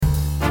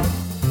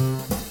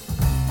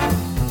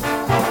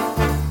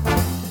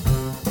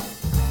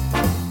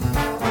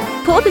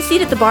up a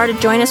seat at the bar to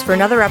join us for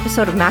another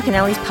episode of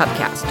McAnally's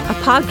Pubcast, a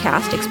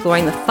podcast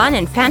exploring the fun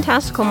and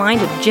fantastical mind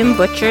of Jim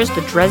Butcher's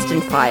The Dresden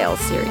Files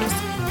series.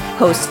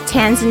 Hosts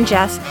Tanzan,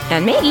 Jess,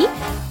 and Maggie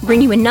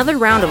bring you another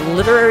round of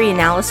literary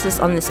analysis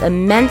on this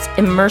immense,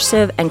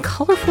 immersive, and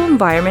colorful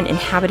environment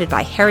inhabited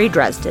by Harry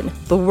Dresden,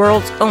 the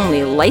world's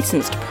only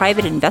licensed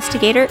private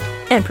investigator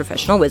and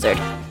professional wizard.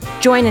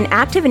 Join an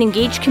active and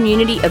engaged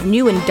community of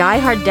new and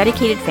die-hard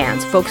dedicated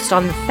fans focused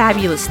on the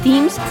fabulous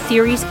themes,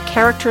 theories,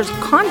 characters,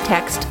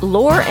 context,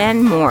 lore,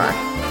 and more.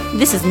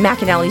 This is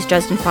McAnally's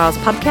Dresden Files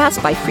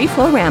Pubcast by Free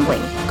Flow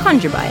Rambling.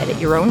 Conjure by it at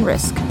your own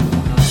risk.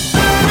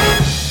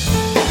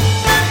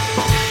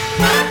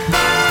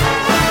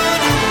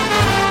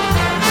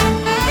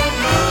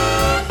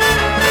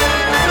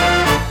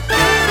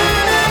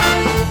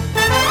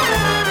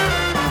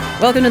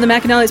 Welcome to the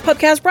McAnally's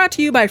Pubcast, brought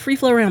to you by Free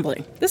Flow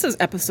Rambling. This is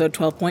episode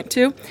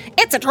 12.2,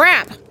 It's a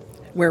Trap,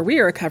 where we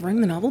are covering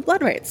the novel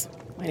Blood Rites.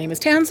 My name is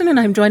Tanzan, and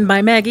I'm joined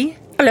by Maggie.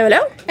 Hello,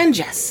 hello. And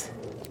Jess.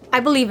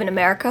 I believe in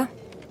America.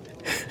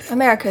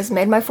 America has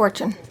made my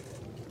fortune.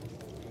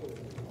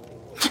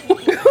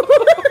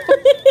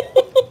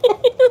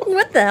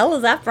 What the hell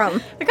is that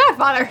from? The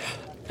Godfather.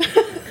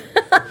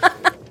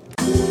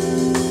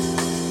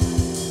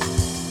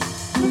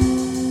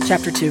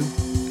 Chapter 2.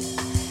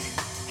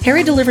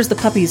 Harry delivers the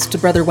puppies to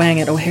Brother Wang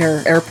at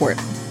O'Hare Airport.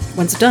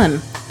 Once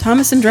done,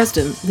 Thomas and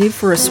Dresden leave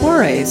for a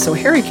soiree so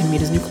Harry can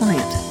meet his new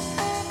client.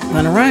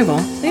 On arrival,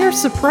 they are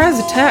surprise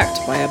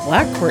attacked by a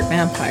black court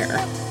vampire.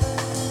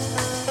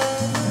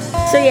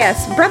 So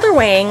yes, Brother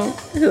Wang,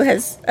 who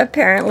has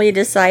apparently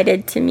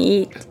decided to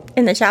meet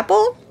in the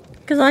chapel,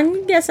 because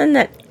I'm guessing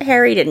that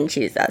Harry didn't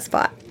choose that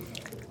spot.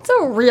 It's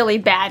a really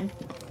bad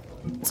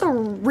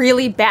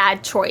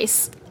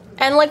choice.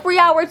 And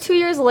we're 2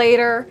 years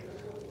later.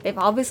 They've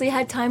obviously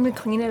had time to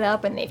clean it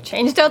up, and they've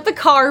changed out the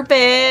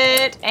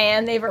carpet,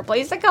 and they've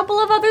replaced a couple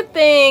of other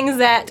things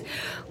that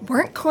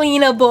weren't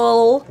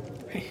cleanable.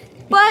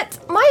 But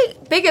my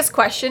biggest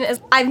question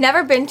is, I've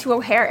never been to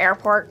O'Hare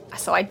Airport,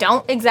 so I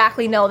don't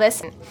exactly know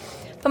this.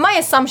 But my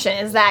assumption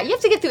is that you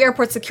have to get through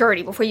airport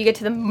security before you get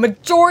to the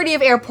majority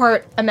of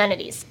airport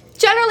amenities.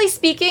 Generally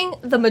speaking,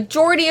 the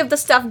majority of the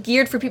stuff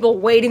geared for people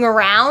waiting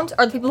around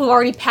are the people who've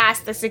already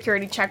passed the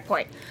security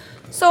checkpoint.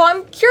 So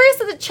I'm curious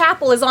that the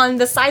chapel is on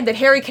the side that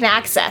Harry can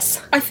access.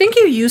 I think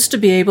you used to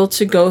be able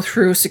to go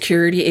through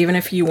security even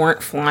if you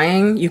weren't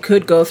flying. You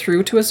could go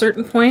through to a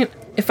certain point,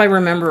 if I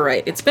remember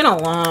right. It's been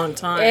a long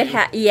time.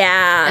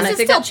 Yeah. And This I is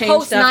think still that changed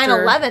post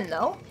 9/11,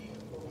 though.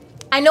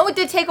 I know it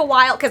did take a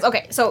while,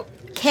 so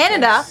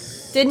Canada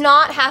did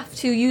not have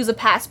to use a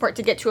passport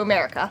to get to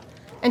America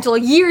until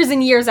years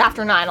and years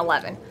after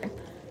 9/11.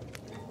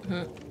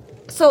 Mm-hmm.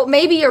 So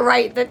maybe you're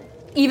right that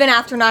even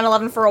after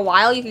 9/11 for a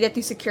while, you could get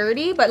through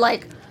security, but,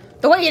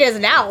 the way it is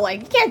now, you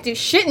can't do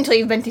shit until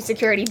you've been through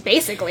security,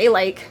 basically,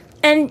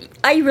 And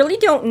I really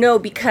don't know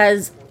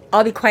because,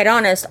 I'll be quite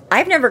honest,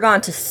 I've never gone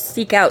to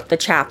seek out the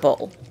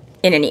chapel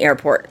in any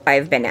airport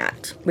I've been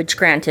at, which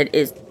granted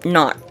is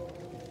not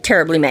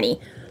terribly many.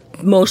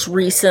 Most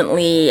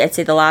recently, I'd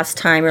say the last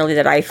time really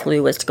that I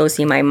flew was to go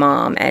see my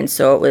mom, and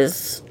so it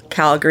was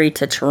Calgary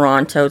to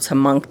Toronto to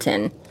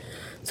Moncton.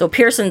 So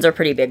Pearson's a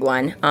pretty big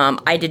one. I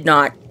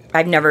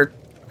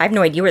have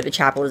no idea where the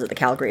chapel is at the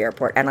Calgary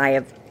airport, and I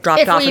have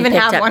dropped off and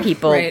picked up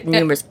people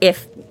numerous,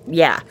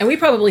 And we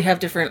probably have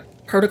different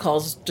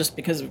protocols just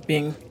because of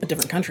being a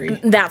different country.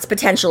 That's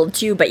potential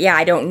too, but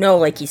I don't know,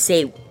 like you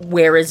say,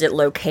 where is it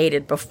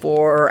located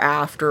before or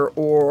after,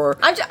 or...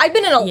 I've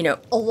been in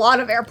a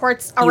lot of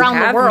airports around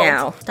the world.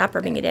 Now. Stop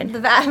rubbing it in. The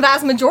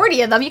vast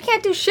majority of them, you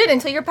can't do shit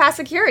until you're past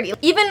security.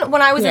 Even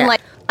when I was in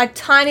a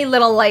tiny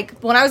little,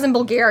 when I was in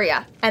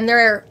Bulgaria, and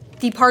their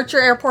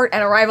departure airport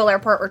and arrival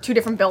airport were two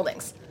different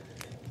buildings.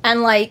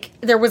 And,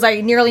 there was,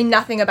 nearly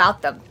nothing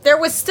about them. There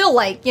was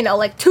still,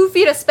 2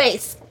 feet of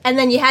space. And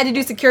then you had to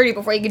do security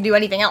before you could do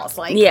anything else.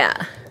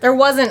 There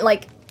wasn't,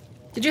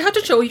 Did you have to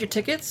show your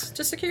tickets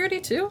to security,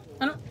 too?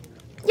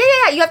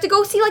 Yeah. You have to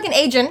go see, an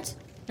agent.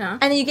 Yeah.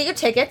 And then you get your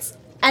tickets.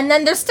 And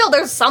then there's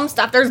some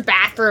stuff. There's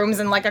bathrooms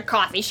and, a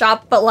coffee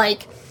shop. But,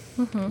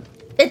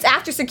 it's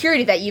after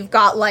security that you've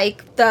got,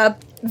 the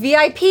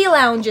VIP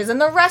lounges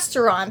and the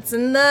restaurants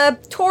and the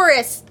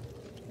tourist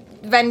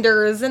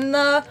vendors and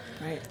the...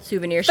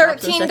 Souvenir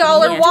shops.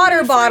 $13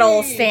 water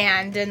bottle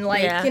stand and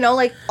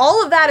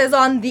all of that is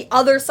on the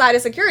other side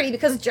of security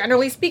because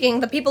generally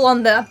speaking, the people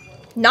on the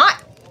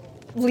not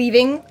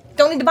leaving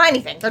don't need to buy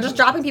anything. They're just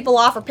dropping people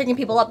off or picking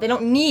people up. They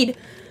don't need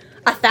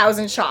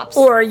 1,000 shops.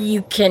 Or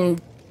you can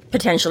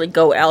potentially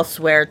go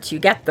elsewhere to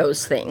get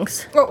those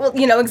things. Well,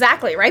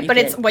 exactly, right? But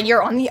it's when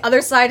you're on the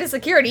other side of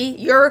security,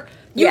 you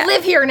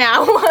live here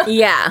now.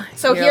 Yeah.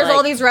 So here's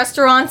all these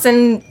restaurants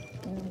and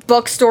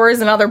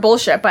bookstores and other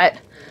bullshit, but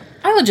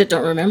I legit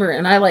don't remember,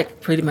 and I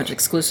pretty much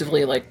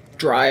exclusively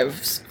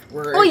drives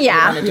where I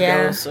wanted to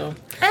go, so. And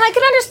I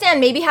can understand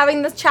maybe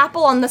having the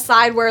chapel on the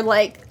side where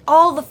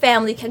all the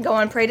family can go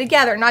and pray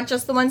together, not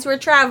just the ones who are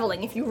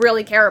traveling, if you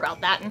really care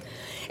about that. And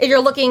if you're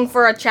looking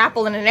for a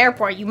chapel in an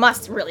airport, you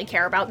must really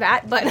care about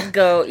that.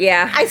 But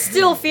yeah. I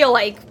still feel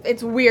like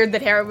it's weird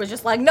that Harry was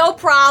just like, no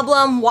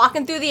problem,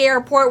 walking through the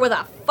airport with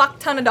a fuck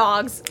ton of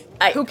dogs.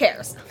 Who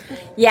cares?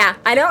 Yeah,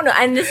 I don't know.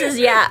 And this is,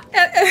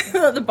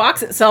 The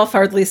box itself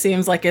hardly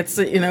seems like it's,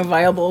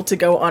 viable to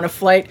go on a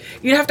flight.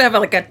 You'd have to have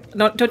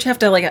don't you have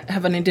to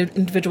have an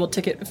individual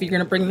ticket if you're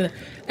going to bring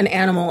an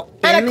animal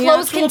and in a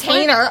closed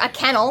container, a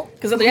kennel.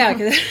 Because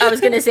I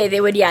was going to say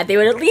they would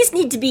at least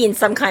need to be in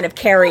some kind of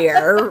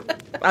carrier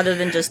other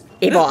than just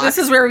a box. This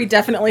is where we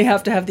definitely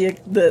have to have the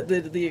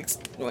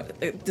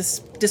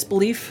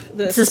disbelief,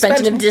 the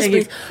suspension of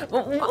disbelief.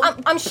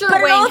 I'm sure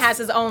Wang has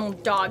his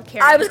own dog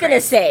carrier. I was going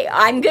to say,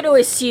 I'm going to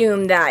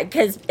assume that,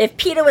 because if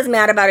PETA was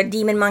mad about a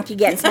demon monkey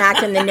getting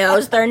smacked in the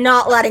nose, they're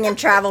not letting him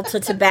travel to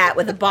Tibet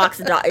with a box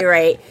of dogs,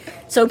 right?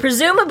 So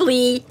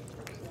presumably,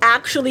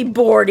 actually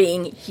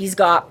boarding, he's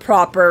got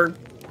proper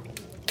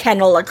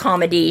kennel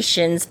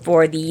accommodations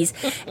for these.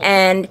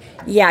 And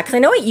yeah, because I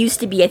know it used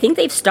to be, I think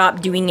they've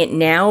stopped doing it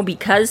now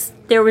because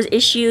there was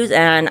issues,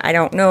 and I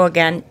don't know,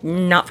 again,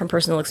 not from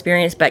personal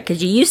experience, but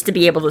because you used to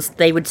be able to,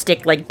 they would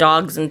stick like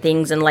dogs and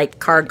things in like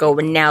cargo,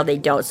 and now they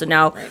don't. So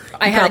now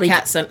I had a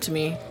cat sent to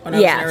me when I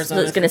was in Arizona. So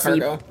I was going to say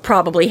you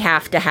probably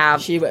have to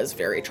have. She was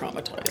very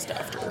traumatized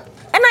after.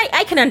 And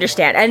I can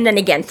understand. And then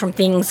again, from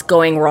things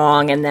going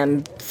wrong and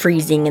them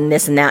freezing and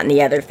this and that and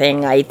the other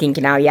thing, I think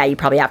now, you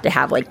probably have to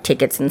have like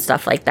tickets and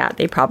stuff like that.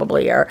 They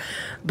probably are.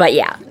 But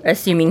yeah,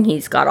 assuming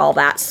he's got all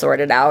that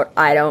sorted out,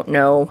 I don't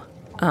know.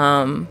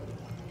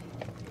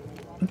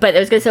 But I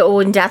was going to say,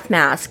 in Death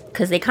Mask,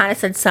 because they kind of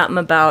said something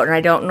about, and I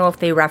don't know if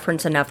they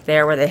reference enough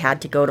there where they had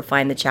to go to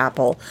find the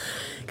chapel.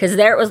 Because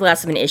there it was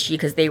less of an issue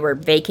because they were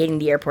vacating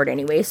the airport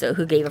anyway, so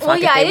who gave a fuck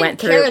if they went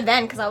through. I didn't care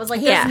then because I was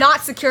like, there's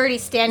not security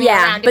standing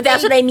around. Yeah, but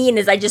that's what I mean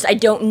is I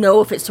don't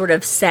know if it sort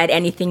of said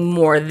anything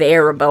more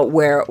there about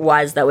where it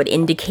was that would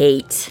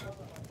indicate,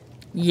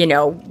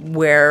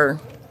 where,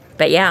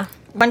 but yeah.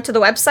 Went to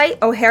the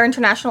website, O'Hare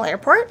International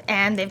Airport,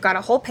 and they've got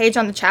a whole page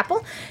on the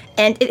chapel,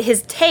 and it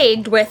is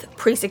tagged with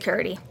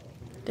pre-security.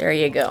 There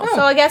you go.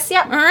 So I guess,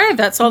 All right,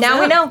 that's all. Now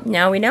we know.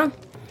 Now we know.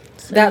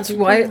 So that's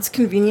why it's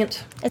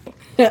convenient.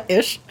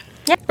 Ish.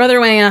 Yeah. Brother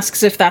Wang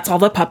asks if that's all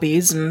the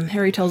puppies, and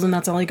Harry tells him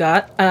that's all he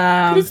got.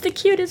 But it's the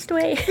cutest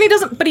way.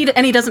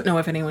 And he doesn't know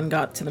if anyone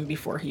got to them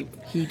before he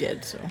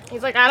did. So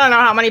he's like, I don't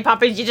know how many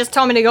puppies. You just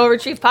told me to go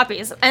retrieve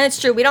puppies, and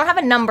it's true. We don't have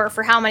a number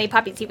for how many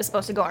puppies he was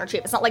supposed to go and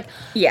retrieve. It's not like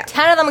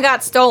 10 of them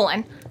got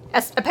stolen.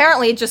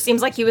 Apparently, it just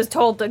seems like he was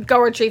told to go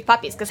retrieve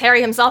puppies, because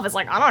Harry himself is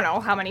like, I don't know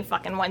how many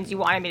fucking ones you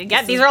wanted me to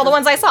get. These are all the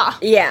ones I saw.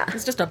 Yeah.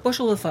 It's just a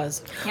bushel of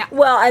fuzz. Yeah.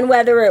 Well, and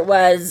whether it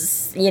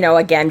was,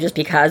 again, just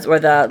because, or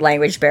the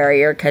language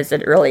barrier, because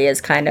it really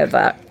is kind of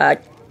a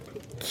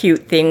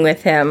cute thing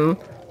with him.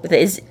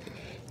 Is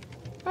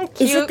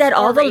it that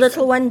all the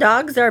little one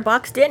dogs are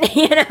boxed in?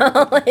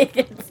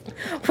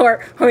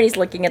 Or when he's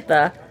looking at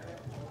the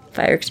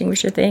fire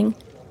extinguisher thing.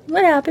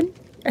 What happened?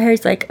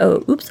 Harry's like,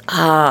 oh, oops.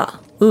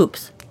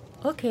 Oops.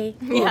 Okay.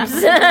 Yeah.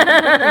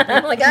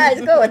 I'm like, guys,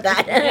 go with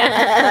that.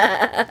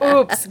 Yeah.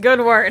 Oops, good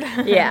word.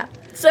 Yeah.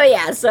 So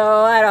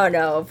I don't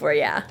know if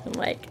I'm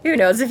like, who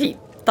knows if he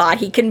thought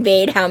he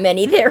conveyed how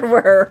many there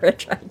were or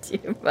tried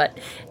to, but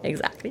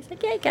exactly. He's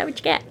like, yeah, you got what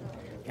you get.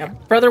 Yeah.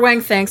 Brother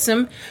Wang thanks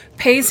him,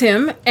 pays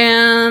him,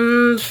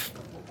 and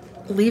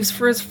leaves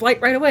for his flight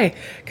right away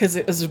because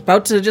it was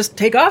about to just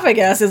take off. I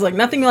guess it's like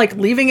nothing like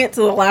leaving it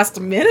to the last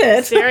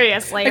minute.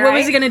 Seriously, like, what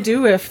was he gonna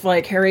do if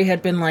like Harry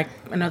had been like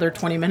another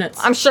 20 minutes?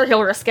 I'm sure he'll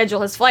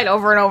reschedule his flight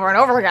over and over and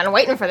over again,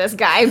 waiting for this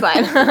guy.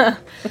 But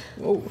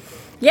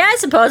yeah, I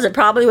suppose it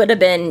probably would have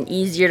been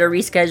easier to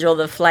reschedule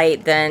the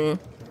flight than.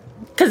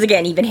 Because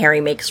again, even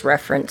Harry makes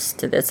reference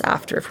to this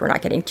after, if we're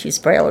not getting too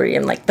spoilery,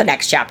 in like the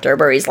next chapter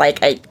where he's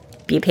like, "I'd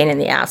be a pain in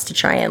the ass to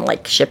try and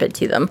like ship it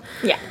to them."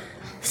 Yeah.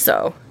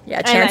 So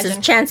yeah,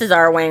 chances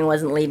are Wang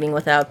wasn't leaving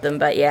without them,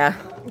 but yeah.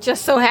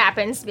 Just so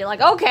happens to be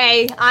like,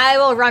 okay, I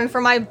will run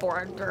for my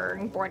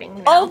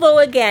boarding now. Although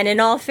again, in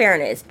all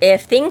fairness,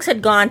 if things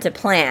had gone to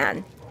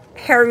plan,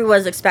 Harry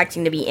was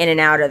expecting to be in and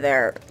out of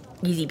there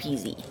easy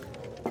peasy.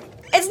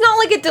 It's not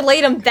like it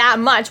delayed him that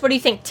much. What do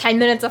you think? 10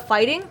 minutes of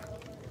fighting?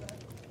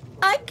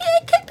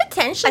 It could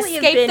potentially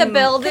escape have been, the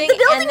building.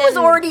 The building was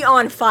already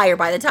on fire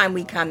by the time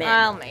we come in.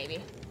 Well, maybe.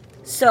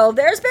 So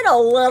there's been a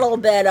little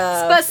bit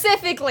of...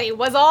 Specifically,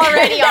 was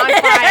already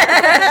on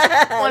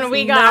fire when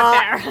we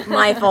got there.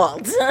 My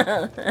fault.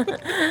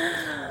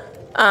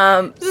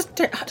 Just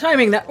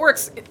timing that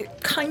works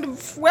kind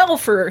of well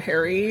for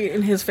Harry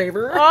in his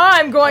favor. Oh,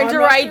 I'm going to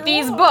write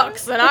these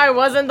books, and I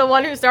wasn't the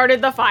one who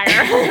started the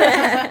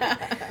fire.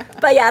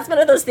 But yeah, it's one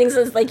of those things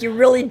that's like you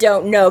really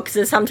don't know,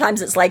 because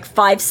sometimes it's like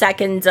 5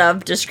 seconds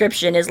of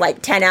description is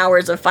like 10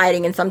 hours of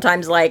fighting, and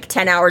sometimes like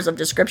 10 hours of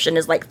description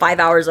is like 5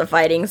 hours of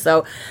fighting,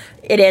 so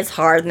it is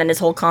hard. And then his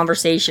whole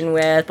conversation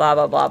with blah,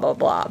 blah, blah, blah,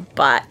 blah.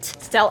 But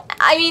still,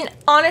 I mean,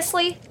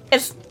 honestly,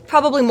 it's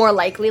probably more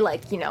likely,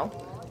 like,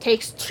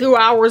 takes 2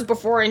 hours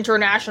before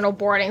international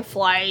boarding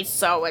flights,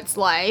 so it's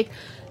like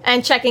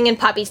And checking in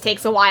puppies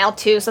takes a while,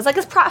 too. So it's like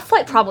his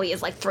flight probably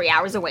is like 3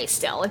 hours away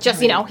still. It's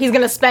just, you know, he's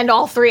going to spend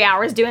all 3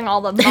 hours doing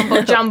all the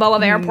mumbo-jumbo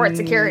of airport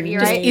security,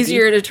 right? Just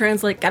easier to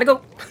translate. Gotta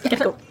go. Gotta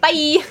go.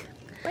 Bye.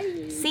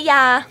 Bye. See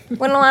ya.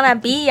 Wouldn't wanna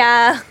be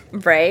ya.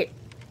 Right.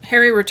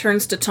 Harry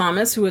returns to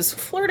Thomas, who is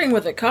flirting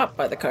with a cop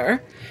by the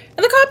car.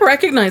 And the cop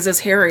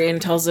recognizes Harry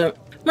and tells him,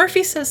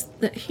 Murphy says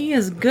that he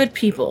is good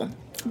people.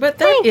 But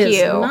that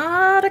is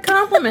not a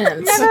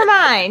compliment. Never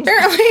mind.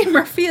 Apparently,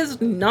 Murphy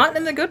is not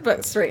in the good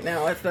books right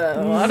now with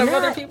a lot of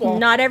other people.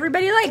 Not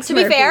everybody likes To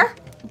Murphy. be fair,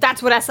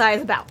 that's what SI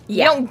is about.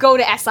 Yeah. You don't go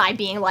to SI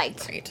being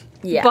liked. Right.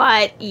 Yeah.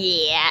 But,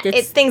 yeah,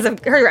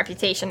 her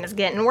reputation is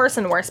getting worse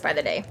and worse by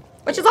the day.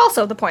 Which is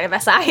also the point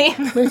of SI.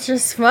 Which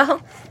is,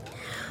 well...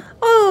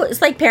 Oh,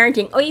 it's like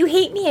parenting. Oh, you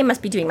hate me? I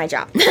must be doing my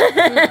job.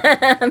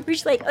 We're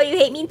just like, oh, you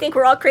hate me and think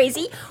we're all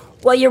crazy?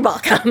 Well, you're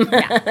welcome.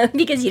 Yeah.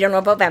 Because you don't know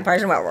about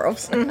vampires and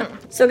werewolves.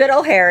 Mm-hmm. So good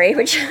old Harry,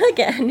 which,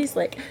 again, he's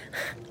like,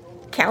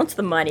 counts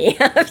the money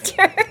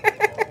after.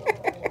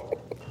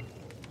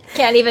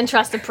 Can't even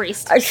trust a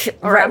priest.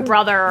 Or a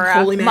brother or a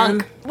Holy monk.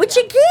 man. Which,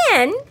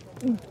 again,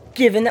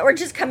 given that we're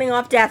just coming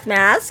off death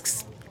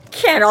masks,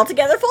 can't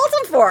altogether fault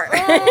him for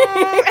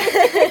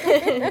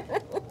it.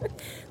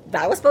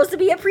 That was supposed to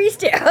be a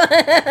priest, too.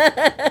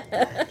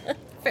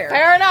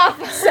 Fair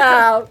enough.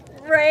 So,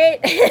 right?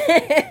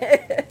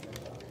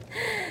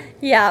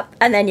 Yeah.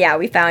 And then, yeah,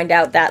 we found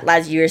out that,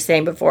 as you were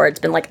saying before,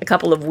 it's been like a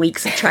couple of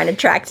weeks of trying to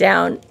track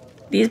down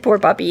these poor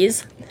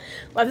puppies.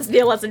 Well, this be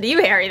a lesson to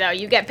you, Harry, though.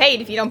 You get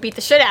paid if you don't beat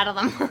the shit out of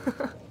them.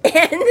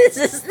 And this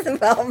is,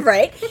 well,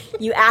 right?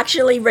 You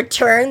actually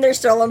return their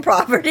stolen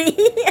property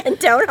and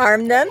don't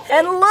harm them.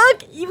 And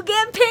look, you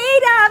get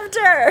paid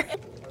after.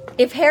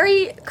 If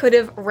Harry could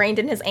have reined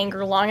in his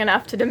anger long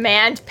enough to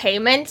demand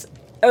payment...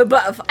 and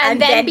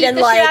then beat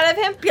the shit out of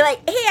him? Be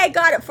like, hey, I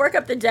got it, fork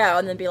up the dough,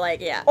 and then be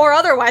like, yeah. Or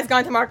otherwise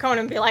gone to Marcona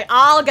and be like,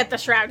 I'll get the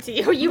shroud to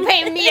you. You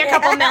pay me a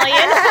couple million.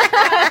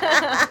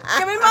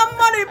 Give me my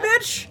money,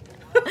 bitch!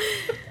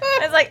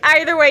 It's like,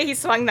 either way he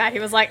swung that. He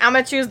was like, I'm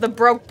going to choose the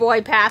broke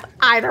boy path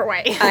either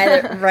way.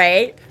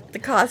 Right? The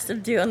cost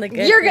of doing the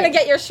good You're going to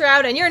get your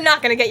shroud, and you're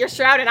not going to get your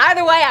shroud, and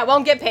either way, I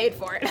won't get paid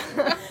for it.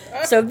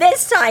 So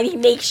this time, he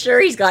makes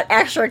sure he's got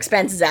extra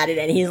expenses added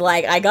in. He's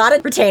like, I got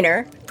a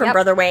retainer from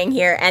Brother Wang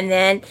here, and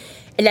then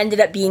it ended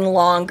up being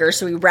longer,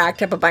 so we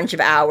racked up a bunch of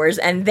hours,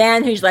 and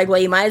then he's like, well,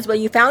 you might as well,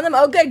 you found them?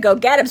 Oh, good, go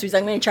get them. So he's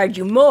like, I'm going to charge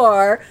you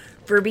more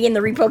for being the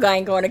repo guy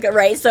and going to go,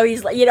 right? So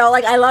he's like, you know,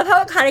 like, I love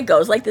how it kind of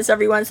goes like this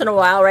every once in a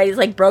while, right? He's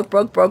like, broke,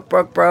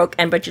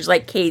 and Butcher's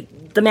like, okay,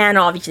 the man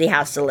obviously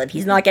has to live.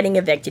 He's not getting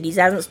evicted. He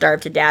hasn't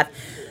starved to death.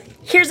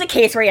 Here's a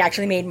case where he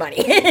actually made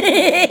money.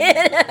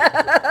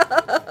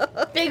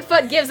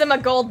 Bigfoot gives him a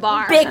gold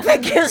bar.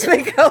 Bigfoot gives him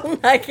a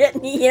gold nugget,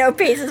 and he, you know,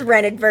 pays his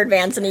rent for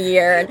advance in a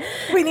year. And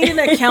We need an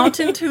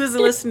accountant who is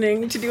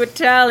listening to do a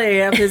tally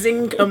of his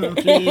income,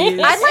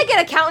 please. I'd like an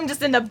accountant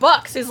just in the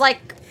books who's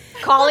like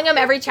calling him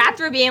every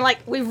chapter being like,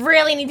 we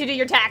really need to do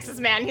your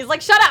taxes, man. He's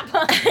like, shut up.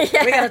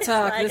 We gotta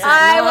talk. This is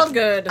I not will,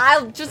 good.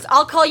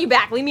 I'll call you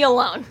back. Leave me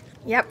alone.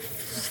 yep,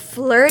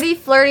 Flirty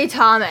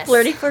Thomas.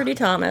 flirty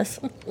Thomas.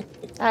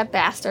 That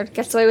bastard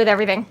gets away with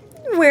everything.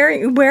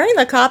 Wearing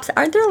the cops,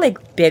 aren't there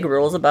like big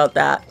rules about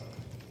that?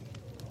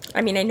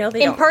 I mean, I know they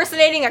don't.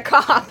 Impersonating a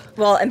cop.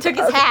 Well, and Took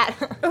his hat.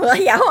 Well,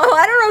 yeah, well,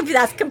 I don't know if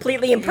that's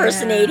completely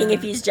impersonating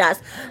if he's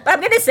just, but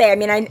I'm gonna say, I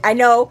mean, I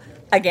know,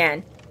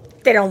 again,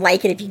 they don't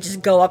like it if you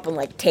just go up and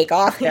like take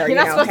off their, You're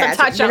not supposed to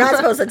touch You're them. not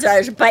supposed to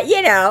touch, but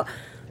you know,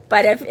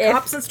 but if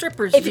Cops and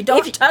strippers, you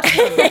don't touch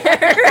them.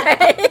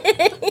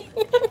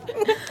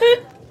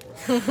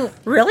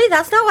 Really?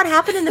 That's not what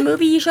happened in the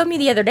movie you showed me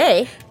the other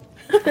day.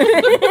 Oh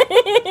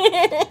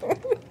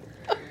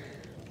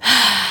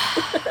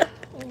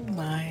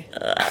my.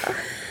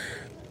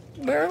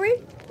 Where are we?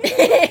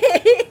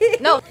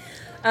 No.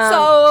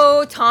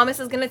 So Thomas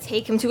is going to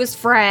take him to his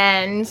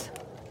friend.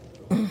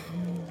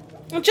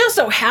 It just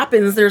so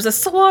happens there's a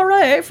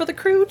soiree for the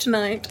crew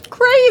tonight.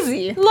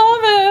 Crazy. Love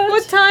it.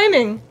 What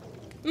timing?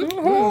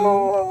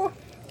 Oh.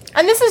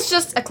 And this is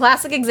just a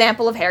classic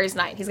example of Harry's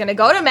night. He's going to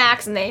go to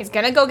Max, and then he's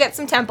going to go get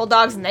some temple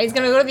dogs, and then he's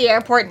going to go to the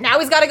airport, and now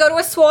he's got to go to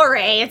a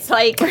soiree. It's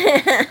like, when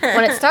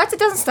it starts, it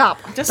doesn't stop.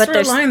 Just But sort of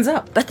there's- lines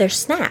up. But there's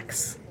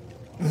snacks.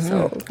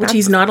 So Which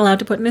he's not allowed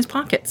to put in his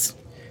pockets.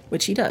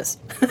 Which he does.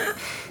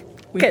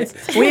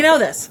 we know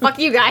this. Fuck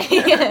you, guy.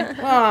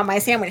 Oh, my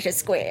sandwich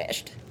is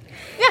squished.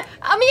 Yeah,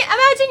 I mean,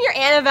 imagine you're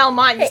Annabelle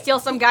Mont, you steal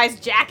some guy's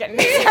jacket, and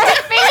there's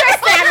finger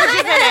sandwiches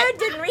in it.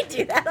 Didn't we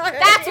do that already?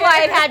 That's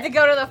why it had to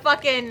go to the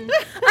fucking...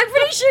 I'm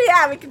pretty sure,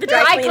 yeah, we could the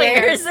dry Dry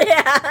cleaners. cleaners.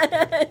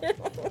 Yeah.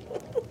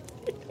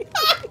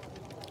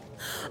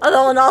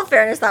 Although, in all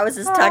fairness, that was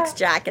his tux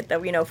jacket that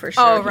we know for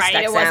sure. Oh, he right,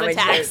 stuck it was a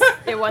sandwiches. tax.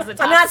 It was a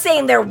tax. I'm not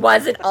saying there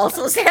wasn't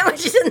also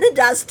sandwiches in the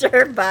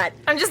duster, but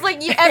I'm just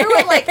like,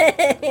 everyone, like,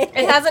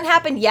 it hasn't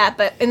happened yet,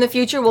 but in the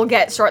future we'll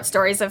get short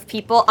stories of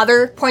people,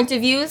 other point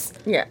of views,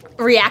 yeah,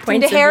 reacting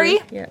Points to of Harry.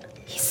 view, yeah.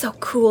 he's so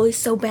cool, he's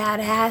so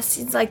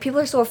badass. It's like, people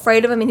are so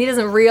afraid of him, and he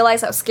doesn't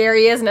realize how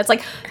scary he is, and it's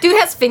like, dude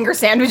has finger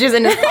sandwiches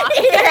in his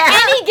pocket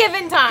at any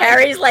given time.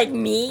 Harry's like,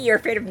 me? You're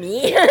afraid of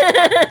me?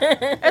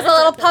 There's a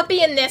little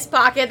puppy in this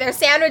pocket, there's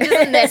sandwiches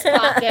in this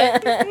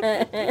pocket.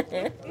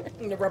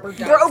 The rubber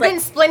duck. Broken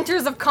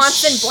splinters of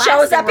constant blasting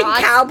shows up rods.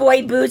 in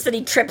cowboy boots that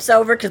he trips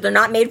over because they're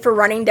not made for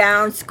running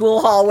down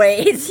school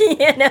hallways,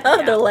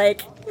 They're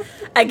like,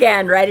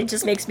 again, right, it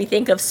just makes me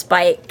think of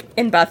Spike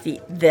and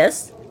Buffy.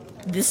 This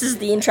is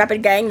the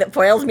intrepid gang that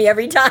foils me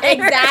every time.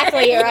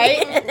 Exactly,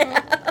 right?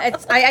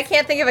 I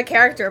can't think of a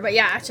character, but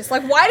yeah, it's just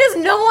like, why does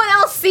no one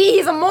else see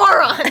he's a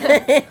moron?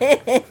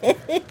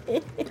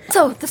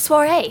 So, the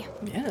soiree.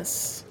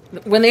 Yes.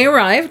 When they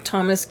arrive,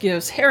 Thomas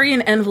gives Harry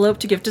an envelope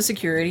to give to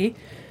security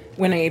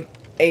when a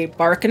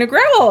bark and a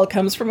growl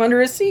comes from under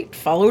his seat,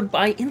 followed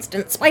by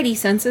instant spidey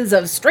senses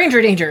of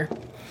stranger danger.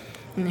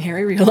 And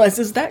Harry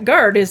realizes that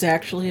guard is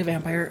actually a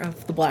vampire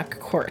of the Black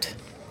Court.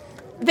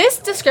 This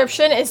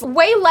description is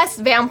way less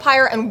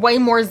vampire and way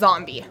more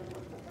zombie.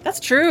 That's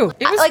true.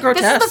 It was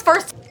grotesque. This is the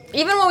first...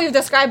 Even when we've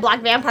described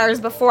black vampires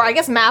before, I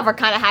guess Maverick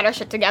kind of had her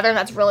shit together, and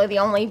that's really the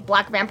only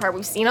black vampire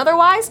we've seen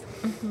otherwise.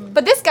 Mm-hmm.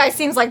 But this guy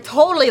seems like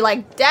totally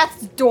like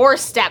death's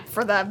doorstep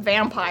for the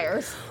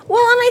vampires.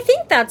 Well, and I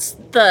think that's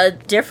the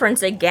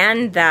difference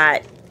again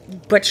that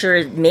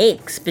Butcher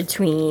makes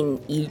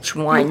between each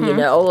one,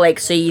 Like,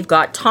 so you've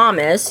got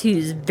Thomas,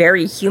 who's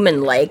very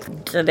human-like.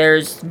 So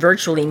there's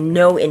virtually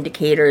no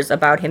indicators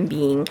about him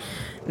being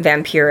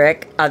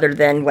vampiric other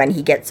than when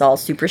he gets all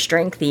super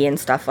strengthy and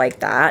stuff like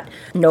that.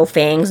 No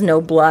fangs,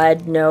 no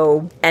blood,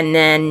 no... And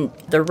then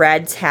the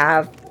Reds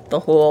have the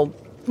whole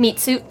meat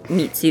suit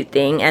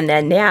thing, and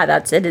then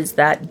that's it, is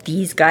that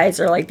these guys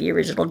are like the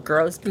original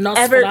gross not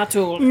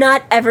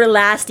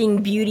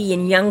everlasting beauty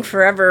and young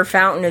forever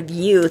fountain of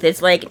youth.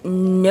 It's like,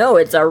 no,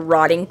 it's a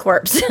rotting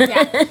corpse.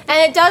 Yeah, and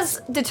it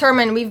does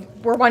determine,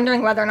 we're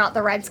wondering whether or not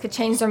the Reds could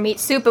change their meat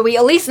suit, but we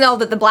at least know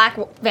that the black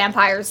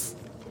vampires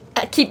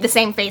keep the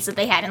same face that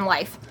they had in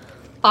life.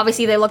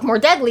 Obviously, they look more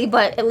deadly,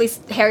 but at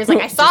least Harry's like,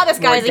 I saw this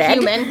guy as a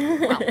human.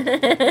 Well,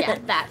 yeah,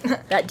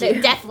 that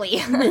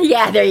deathly.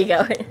 Yeah, there you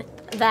go.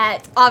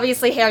 That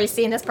obviously Harry's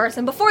seen this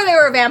person before they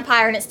were a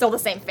vampire, and it's still the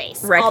same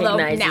face. Recognizes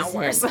although now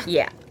worse. Him.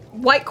 Yeah.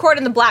 White Court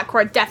and the Black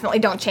Court definitely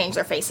don't change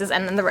their faces,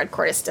 and then the Red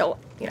Court is still,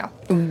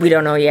 we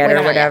don't know yet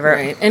or whatever.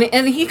 Right.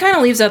 And he kind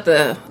of leaves out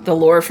the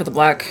lore for the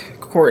Black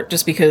Court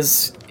just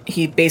because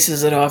he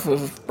bases it off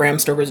of Bram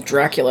Stoker's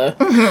Dracula.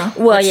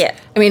 Mm-hmm. Well, yeah.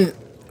 I mean,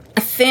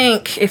 I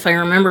think, if I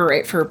remember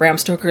right, for Bram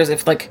Stoker's,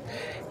 if,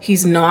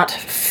 he's not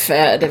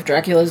fed, if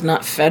Dracula's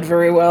not fed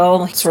very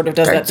well, he sort of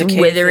does that decay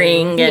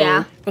withering thing.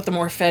 and... But the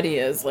more fed he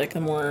is,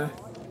 the more...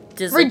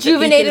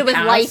 rejuvenated with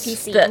life he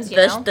seems,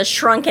 the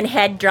shrunken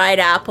head dried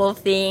apple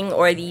thing,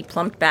 or the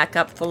plumped back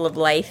up full of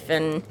life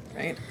and...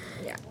 Right.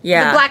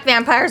 Yeah. The black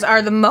vampires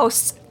are the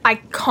most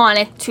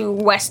iconic to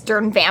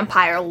Western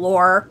vampire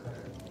lore,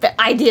 the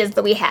ideas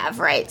that we have,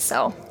 right?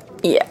 So...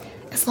 Yeah.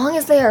 As long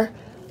as they're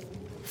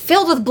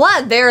filled with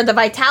blood, they're the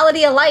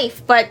vitality of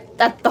life, but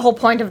that's the whole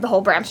point of the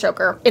whole Bram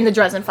Stoker in the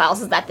Dresden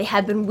Files, is that they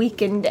had been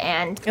weakened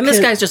and this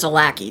guy's just a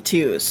lackey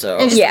too, so...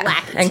 And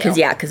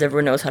because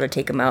everyone knows how to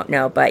take him out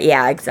now, but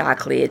yeah,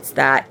 exactly, it's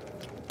that,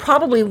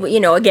 probably,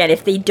 again,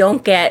 if they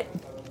don't get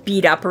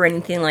beat up or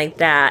anything like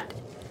that,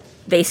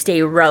 they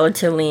stay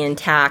relatively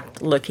intact,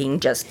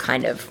 looking just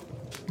kind of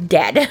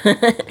dead,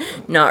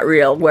 not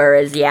real,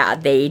 whereas,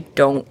 they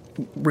don't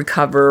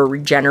recover or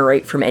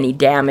regenerate from any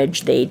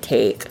damage they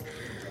take.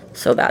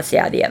 So that's,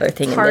 the other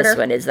thing in this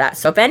one is that.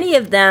 So if any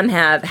of them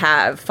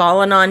have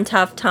fallen on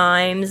tough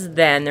times,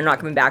 then they're not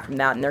coming back from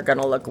that, and they're going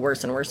to look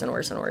worse and worse and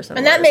worse and worse and worse.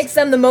 And that makes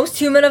them the most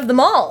human of them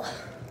all.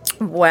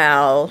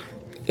 Well,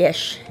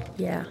 ish,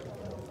 yeah.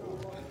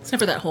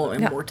 Except for that whole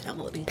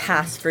immortality.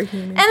 Pass for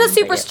human. And the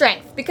super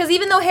strength, because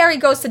even though Harry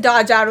goes to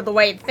dodge out of the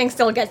way, the thing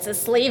still gets his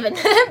sleeve, and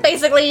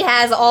basically he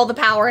has all the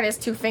power in his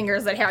 2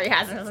 fingers that Harry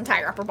has in his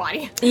entire upper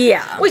body.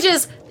 Yeah. Which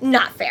is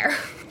not fair.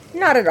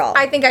 Not at all.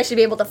 I think I should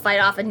be able to fight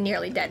off a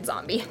nearly dead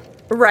zombie.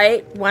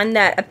 Right. One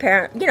that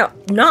apparently,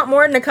 not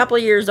more than a couple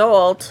of years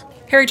old.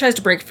 Harry tries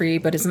to break free,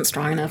 but isn't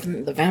strong enough,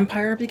 and the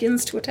vampire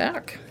begins to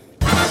attack.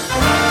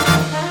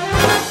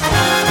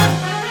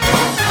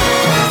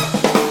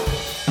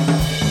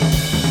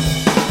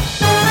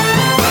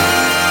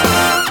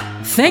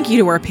 Thank you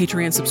to our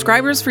Patreon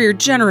subscribers for your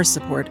generous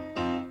support.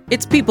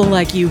 It's people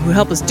like you who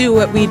help us do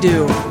what we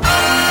do.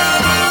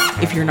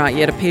 If you're not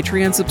yet a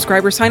Patreon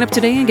subscriber, sign up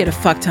today and get a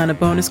fuck ton of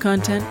bonus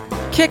content,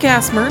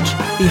 kick-ass merch,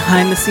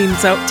 behind-the-scenes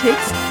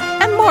outtakes,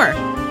 and more.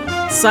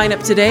 Sign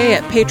up today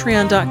at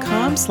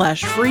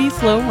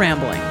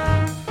patreon.com/freeflowrambling.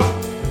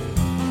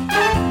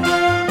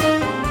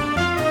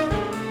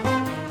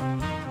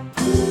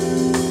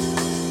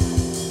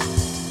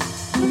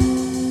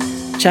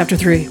 Chapter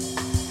 3.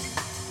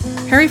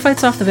 Harry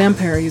fights off the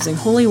vampire using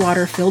holy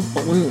water-filled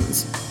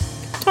balloons.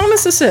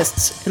 Thomas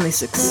assists, and they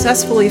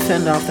successfully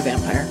fend off the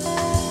vampire.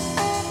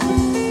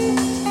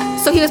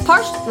 So he was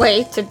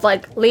partially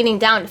to, leaning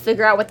down to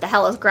figure out what the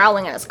hell is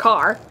growling in his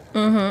car.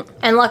 Mm-hmm.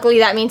 And luckily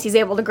that means he's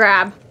able to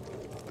grab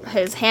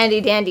his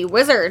handy-dandy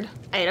wizard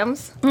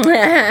items he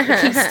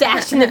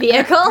stashed in the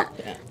vehicle.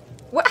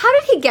 How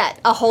did he get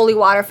a holy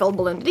water-filled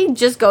balloon? Did he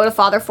just go to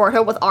Father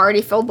Forthill with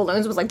already filled balloons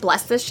and was like,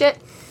 bless this shit?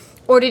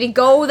 Or did he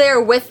go there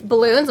with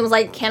balloons and was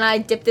like, can I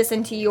dip this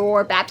into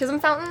your baptism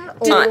fountain?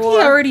 Didn't he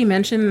already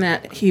mention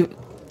that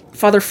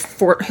Father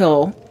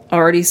Forthill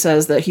already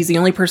says that he's the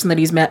only person that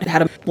he's met had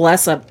to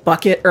bless a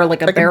bucket or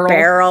like a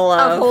barrel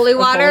of holy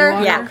water?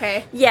 Yeah.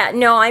 Okay. Yeah,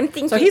 no, I'm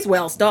thinking... So he's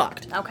well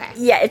stocked. Okay.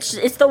 Yeah,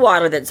 it's the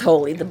water that's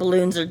holy. The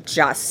balloons are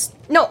just...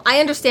 No, I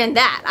understand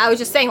that. I was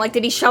just saying, like,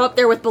 did he show up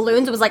there with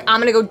balloons and was like, I'm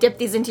gonna go dip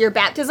these into your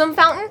baptism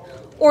fountain?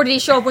 Or did he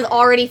show up with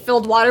already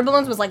filled water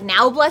balloons, was like,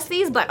 now bless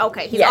these? But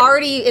okay, he's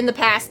already in the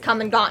past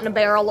come and gotten a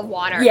barrel of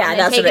water. Yeah, and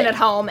that's taken it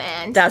home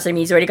and... That's what I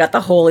mean. He's already got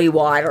the holy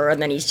water,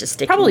 and then he's just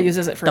sticking... Probably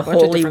uses it for the a bunch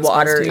of holy different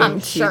water. spells, too. I'm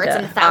sure it's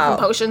in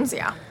 1,000 potions,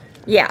 yeah.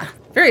 Yeah.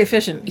 Very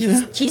efficient.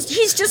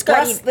 He's just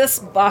got... Bless this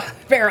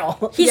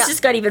barrel. He's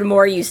just got even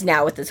more use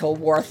now with this whole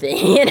war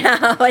thing, you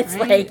know? It's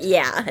like,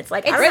 yeah. It's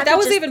like... Right, that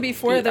was even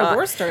before the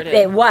war started.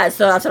 It was,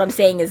 so that's what I'm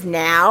saying is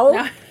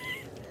now...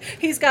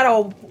 He's got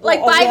a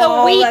like by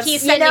the week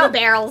he's sending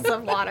barrels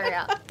of water.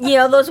 Yeah. You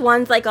know those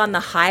ones like on the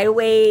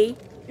highway.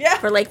 Yeah.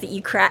 For like the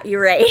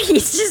you're right.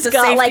 He's just the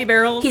got like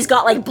barrels. He's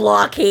got like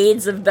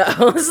blockades of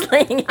those.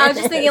 Like, I was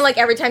just thinking like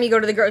every time you go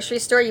to the grocery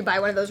store, you buy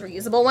one of those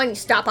reusable ones. You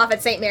stop off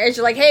at St. Mary's.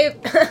 You're like, hey,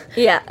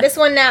 yeah, this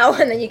one now,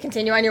 and then you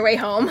continue on your way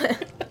home.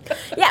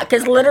 Yeah,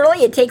 because literally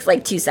it takes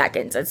like 2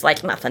 seconds. It's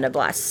like nothing to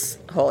bless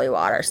holy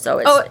water. So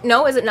it's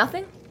no, is it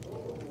nothing?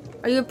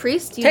 Are you a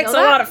priest? Do you Takes know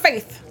a that? lot of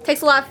faith.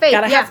 Takes a lot of faith.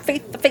 Gotta have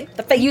faith, the faith,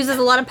 the faith. Uses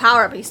a lot of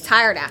power, but he's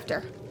tired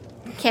after.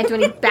 Can't do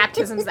any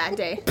baptisms that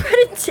day.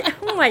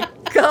 Oh my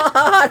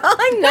god! All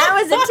I know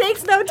is it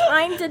takes no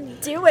time to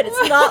do it.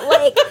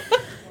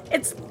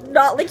 It's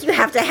not like you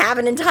have to have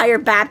an entire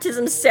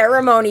baptism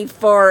ceremony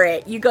for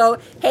it. You go,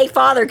 hey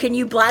Father, can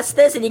you bless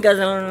this? And he goes,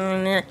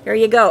 here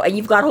you go, and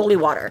you've got holy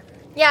water.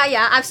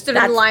 Yeah, I've stood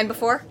in the line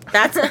before.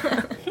 That's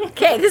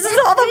okay. This is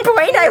all the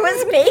point I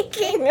was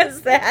making.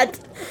 Was that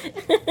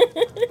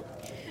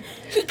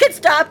he could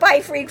stop by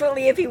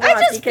frequently if he wants.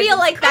 I just feel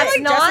like that's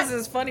not.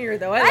 Jess's is funnier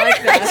though. I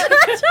like that.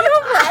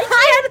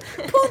 I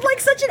had pulled like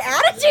such an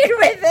attitude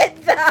with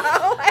it though.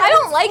 I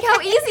don't like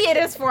how easy it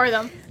is for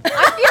them.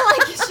 I feel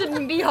like it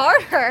shouldn't be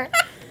harder.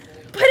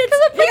 But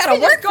it's you gotta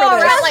work go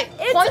around like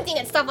pointing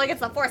at stuff like it's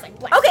the force, like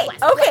bless, okay.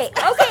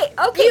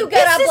 You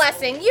get a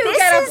blessing. You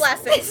get a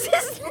blessing. This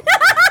is not.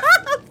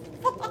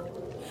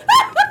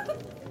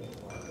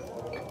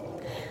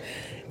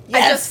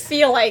 I just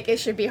feel like it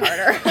should be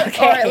harder, or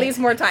at least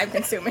more time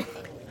consuming.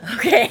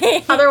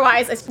 Okay.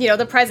 Otherwise, it's,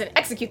 the president,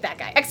 execute that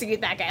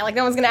guy. Like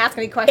no one's gonna ask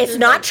any questions. It's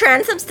not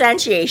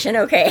transubstantiation,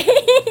 okay?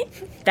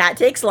 That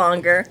takes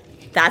longer.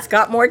 That's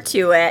got more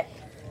to it.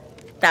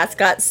 That's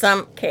got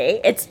some. Okay,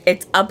 it's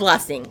a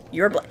blessing.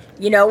 You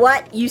know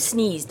what? You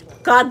sneezed.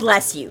 God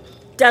bless you.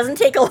 Doesn't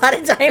take a lot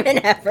of time and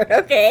effort.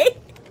 Okay.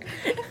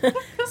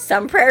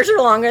 Some prayers are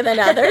longer than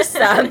others.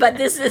 But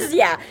this is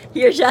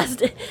You're just.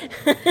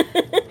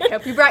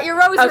 Hope you brought your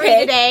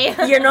rosary today.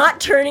 You're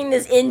not turning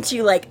this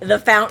into like the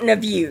fountain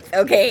of youth.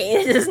 Okay,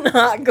 it is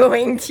not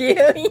going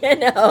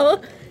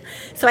to.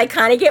 So I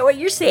kind of get what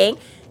you're saying.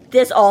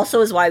 This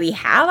also is why we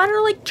have, I don't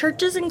know, like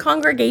churches and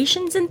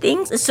congregations and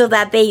things, so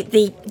that they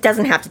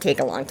doesn't have to take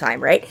a long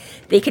time, right?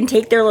 They can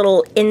take their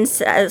little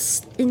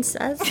incense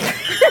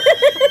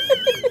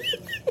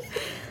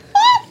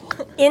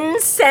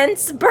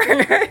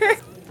burner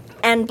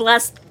and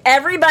bless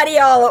everybody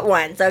all at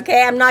once,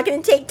 okay? I'm not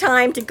going to take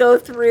time to go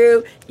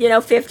through,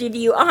 50 of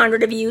you,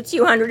 100 of you,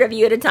 200 of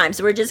you at a time.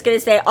 So we're just going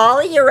to say, all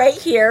of you right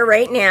here,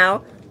 right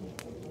now,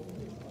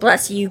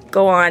 bless you,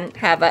 go on,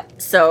 have a,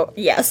 so,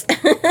 yes.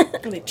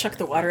 They chuck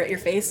the water at your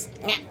face.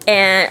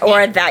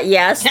 Or that,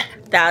 yes,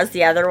 that was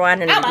the other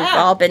one, and we've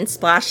all been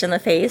splashed in the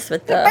face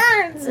with the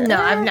burns.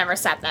 No, I've never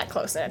sat that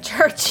close in a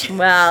church.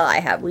 Well, I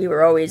have. We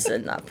were always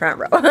in the front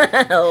row.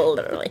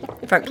 Literally.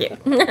 Front pew.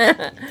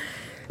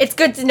 It's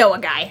good to know a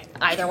guy,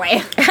 either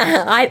way.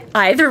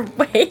 Either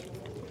way.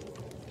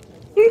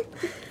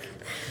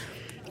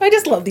 I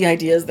just love the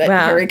ideas that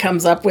Harry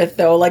comes up with,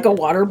 though. Like a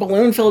water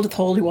balloon filled with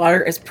holy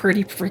water is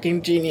pretty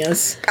freaking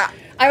genius.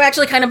 I'm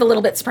actually kind of a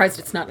little bit surprised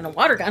it's not in a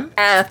water gun.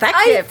 Effective.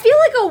 I feel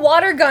like a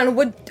water gun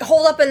would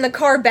hold up in the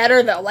car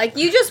better, though. Like,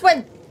 you just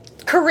went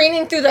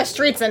careening through the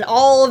streets and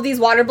all of these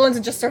water balloons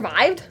and just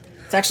survived.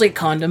 It's actually a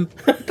condom.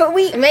 But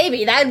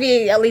maybe. That'd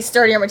be at least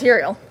sturdier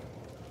material.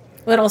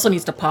 Well, it also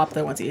needs to pop,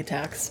 though, once he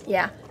attacks.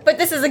 Yeah. But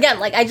this is, again,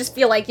 like, I just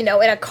feel like, in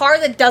a car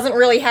that doesn't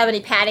really have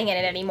any padding in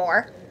it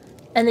anymore,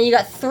 and then you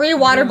got 3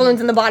 water balloons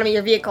in the bottom of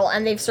your vehicle,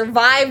 and they've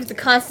survived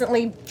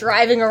constantly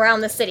driving around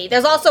the city.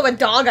 There's also a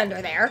dog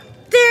under there.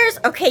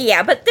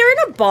 But they're in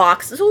a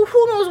box, so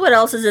who knows what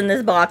else is in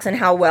this box and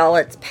how well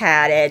it's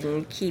padded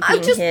and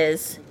keeping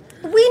his...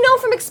 We know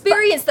from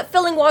experience that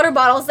filling water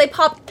bottles, they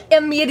pop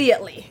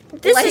immediately.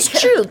 This is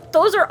true.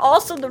 Those are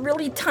also the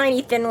really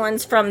tiny thin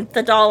ones from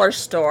the dollar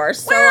store.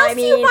 So, where else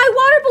do you buy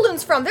water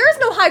balloons from? There is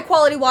no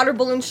high-quality water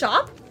balloon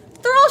shop.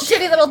 They're all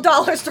shitty little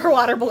dollar store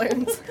water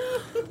balloons.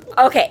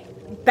 Okay,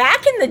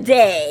 back in the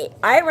day,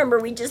 I remember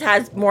we just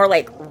had more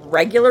like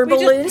regular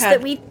balloons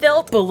that we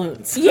filled.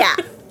 Balloons. Yeah.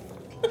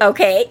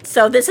 Okay,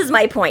 so this is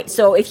my point.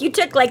 So if you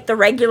took like the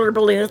regular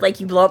balloons like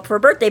you blow up for a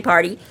birthday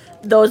party,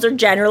 those are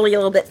generally a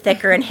little bit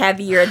thicker and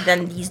heavier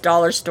than these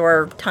dollar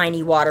store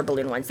tiny water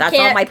balloon ones. That's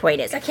all my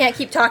point is. I can't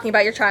keep talking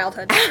about your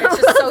childhood.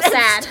 It's just so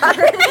sad.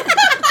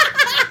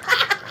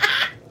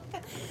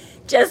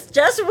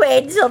 Just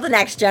wait until the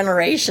next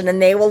generation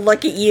and they will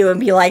look at you and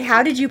be like,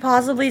 how did you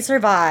possibly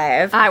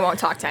survive? I won't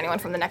talk to anyone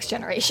from the next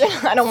generation.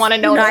 I don't want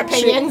to know their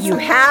opinions. You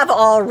have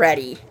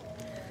already.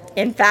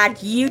 In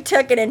fact, you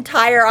took an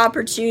entire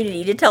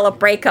opportunity to tell a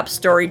breakup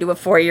story to a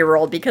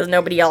 4-year-old because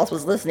nobody else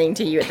was listening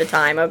to you at the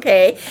time,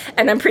 okay?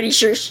 And I'm pretty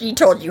sure she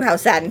told you how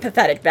sad and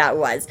pathetic that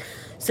was.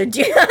 So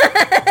Did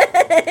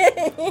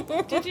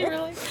you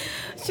really?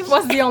 She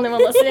was the only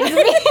one listening to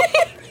me.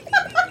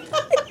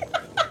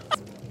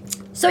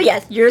 So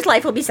yes, yours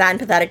life will be sad and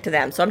pathetic to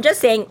them. So I'm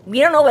just saying, we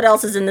don't know what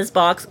else is in this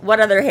box,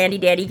 what other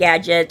handy-dandy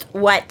gadgets,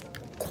 what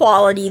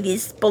quality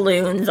these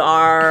balloons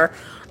are.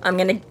 I'm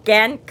going to,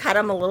 again, cut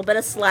him a little bit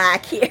of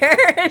slack here.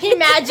 He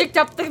magicked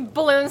up the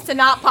balloons to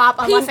not pop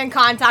unless in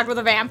contact with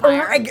a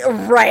vampire.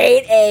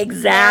 Right,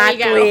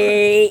 exactly.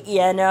 There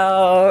you You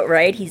know,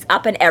 right? He's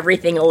upping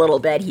everything a little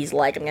bit. He's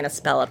like, I'm going to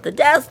spell up the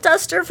death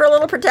duster for a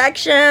little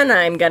protection.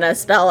 I'm going to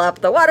spell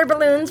up the water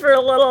balloons for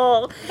a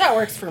little. That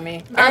works for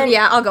me.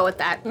 Yeah, I'll go with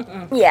that.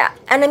 Yeah,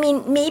 and I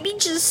mean, maybe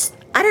just,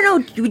 I don't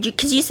know,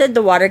 because you said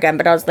the water gun,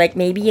 but I was like,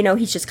 maybe, you know,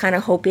 he's just kind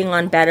of hoping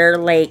on better,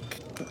 like,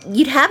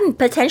 you'd have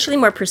potentially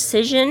more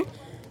precision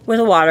with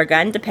a water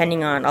gun,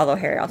 depending on, although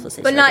Harry also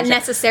says... But not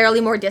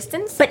necessarily more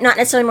distance? But not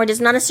necessarily more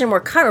distance, not necessarily more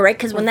cover, right?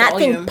 Because when that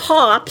thing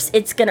pops,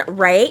 it's gonna,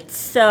 right?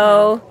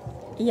 So,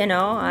 you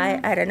know,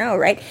 I don't know,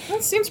 right?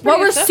 That seems pretty What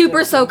were effective.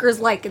 super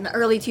soakers like in the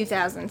early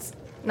 2000s?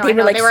 No,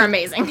 they were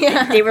amazing.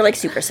 Yeah. They were like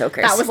super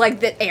soakers. That was like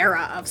the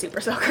era of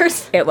super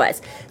soakers. It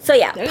was. So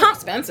yeah, They're pump...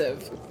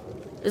 expensive.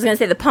 I was gonna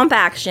say, the pump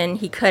action,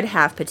 he could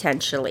have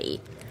potentially...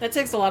 That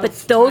takes a lot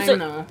of those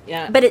time, are, though.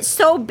 Yeah. But it's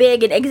so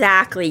big and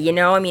exactly, you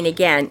know? I mean,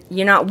 again,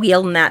 you're not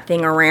wheeling that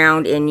thing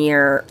around in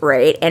your,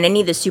 right? And any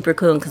of the super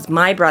cool, because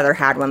my brother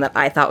had one that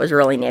I thought was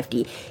really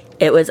nifty.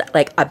 It was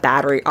like a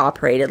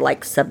battery-operated,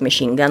 like,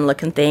 submachine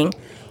gun-looking thing.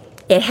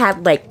 It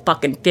had, like,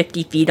 fucking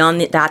 50 feet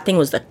on it. That thing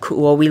was the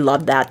cool. We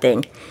loved that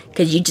thing.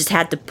 Because you just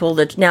had to pull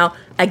the... Now,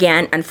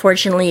 again,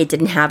 unfortunately, it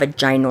didn't have a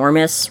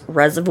ginormous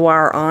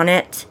reservoir on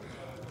it.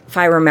 If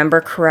I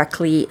remember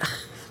correctly...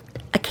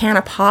 a can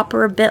of pop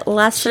or a bit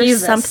less or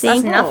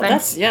something.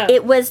 That's nothing.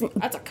 It was.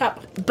 That's a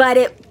cup. But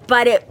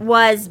it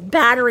was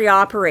battery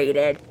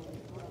operated,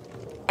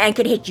 and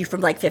could hit you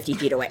from like 50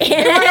 feet away.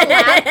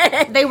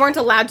 They weren't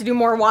allowed to do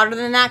more water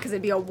than that because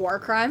it'd be a war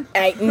crime.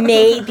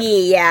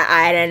 Maybe, yeah,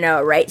 I don't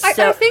know, right?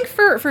 So I think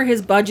for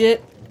his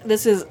budget,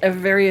 this is a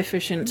very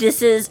efficient.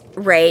 This is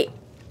right.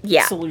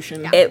 Yeah,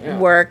 solution. It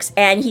works,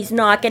 and he's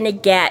not going to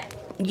get.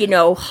 You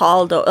know,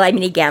 hauled. I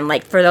mean, again,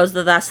 like for those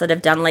of us that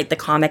have done like the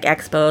comic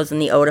expos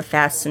and the Oda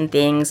Fests and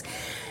things,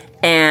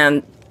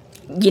 and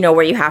you know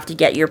where you have to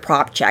get your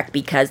prop check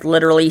because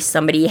literally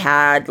somebody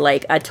had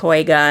like a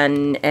toy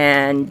gun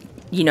and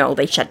you know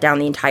they shut down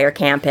the entire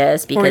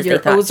campus because they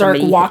thought Ozark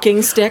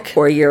walking stick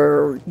or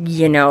your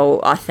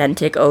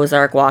authentic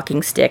Ozark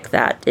walking stick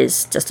that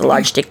is just a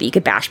large stick that you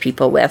could bash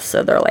people with.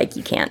 So they're like,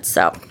 you can't.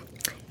 So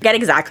get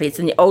exactly. It's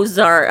in the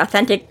Ozark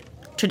authentic.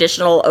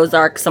 Traditional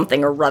Ozark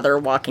something or other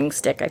walking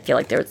stick. I feel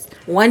like there's...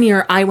 One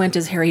year I went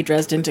as Harry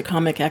Dresden to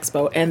Comic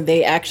Expo and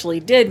they actually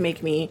did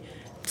make me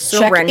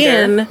check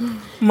in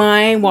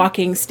my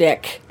walking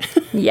stick.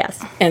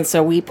 Yes. And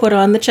so we put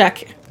on the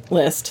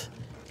checklist.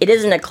 It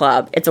isn't a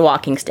club. It's a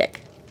walking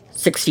stick.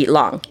 6 feet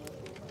long.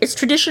 It's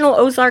traditional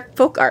Ozark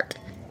folk art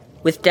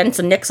with dents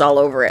and nicks all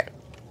over it.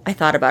 I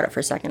thought about it for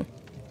a second.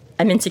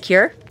 I'm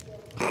insecure.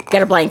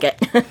 Get a blanket.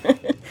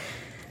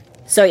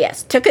 So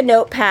yes, took a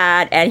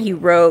notepad and he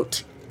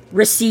wrote,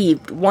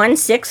 received 1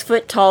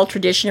 6-foot-tall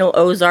traditional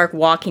Ozark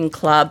walking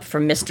club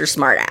from Mr.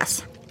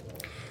 Smartass.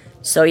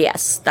 So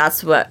yes,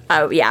 that's what,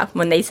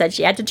 when they said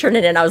she had to turn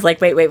it in, I was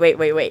like, wait.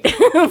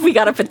 We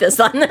gotta put this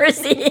on the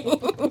receipt.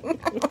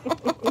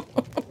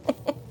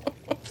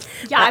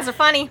 You guys are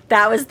funny.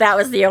 That was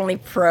the only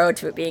pro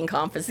to it being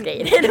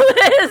confiscated.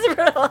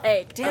 Was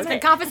like, It's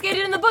been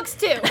confiscated in the books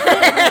too.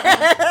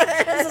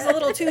 This is a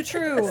little too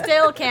true.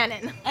 Still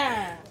canon.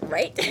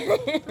 Right?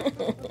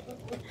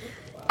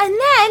 And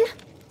then,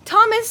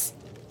 Thomas,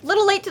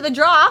 little late to the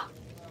draw,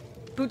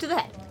 boot to the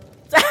head.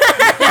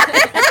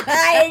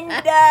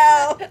 I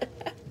know.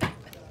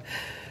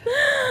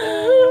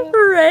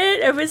 Right?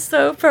 It was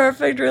so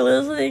perfect for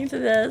listening to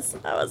this.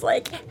 I was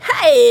like,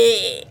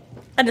 hey!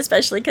 And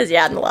especially because,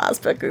 in the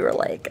last book, we were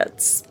like,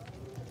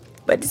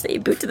 what'd you say,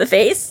 boot to the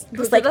face? It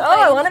was like,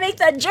 I want to make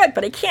that joke,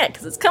 but I can't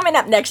because it's coming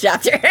up next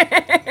chapter.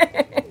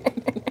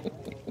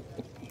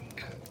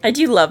 I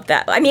do love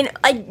that. I mean,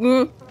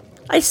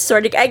 I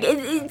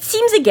It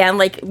seems again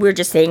like we're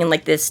just saying in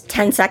like this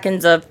 10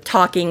 seconds of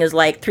talking is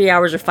like 3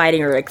 hours of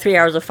fighting, or like 3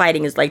 hours of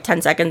fighting is like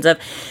 10 seconds of,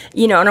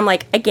 and I'm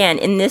like, again,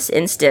 in this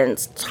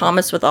instance,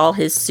 Thomas with all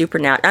his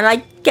supernatural, and I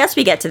guess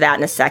we get to that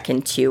in a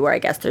second too, where I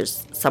guess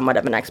there's somewhat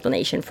of an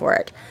explanation for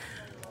it.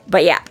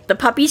 But yeah, the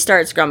puppy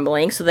starts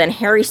grumbling, so then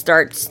Harry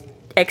starts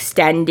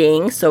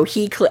extending, so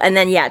and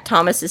then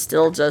Thomas is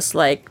still just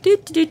like, I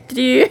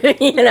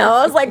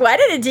was like, why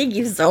did it take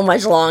you so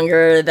much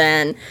longer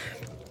than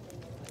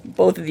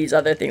both of these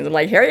other things? I'm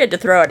like, Harry had to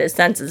throw out his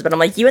senses, but I'm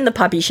like, you and the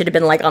puppy should have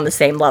been like on the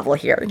same level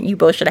here. You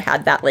both should have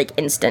had that like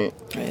instant.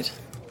 Right.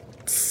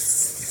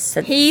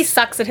 He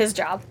sucks at his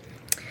job.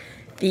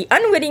 The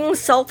unwitting,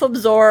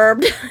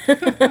 self-absorbed.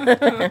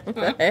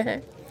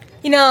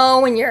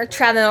 When you're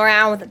traveling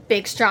around with a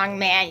big, strong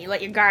man, you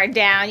let your guard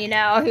down,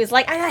 He's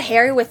like, I got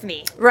Harry with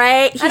me.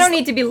 Right. I don't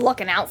need to be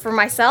looking out for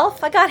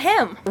myself. I got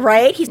him.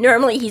 Right. He's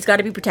got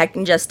to be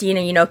protecting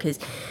Justina, because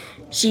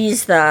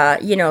she's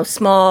the,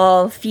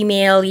 small,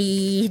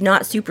 female-y,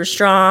 not super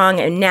strong.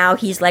 And now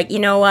he's like, you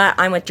know what?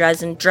 I'm with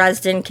Dresden.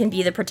 Dresden can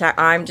be the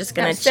protector. I'm just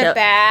going to sit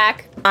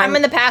back. I'm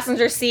in the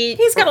passenger seat.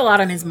 He's got a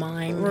lot on his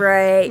mind.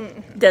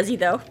 Right. Does he,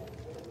 though?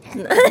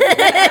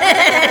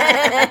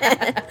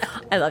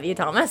 I love you,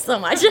 Thomas, so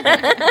much.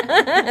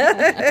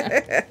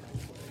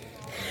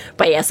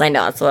 But yes, I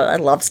know. So it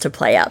loves to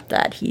play up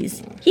that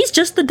he's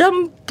just the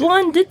dumb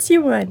blonde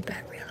ditzy one. But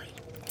really.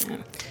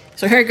 Yeah.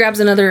 So Harry grabs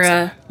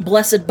another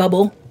blessed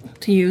bubble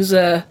to use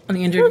on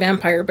the injured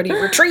vampire, but he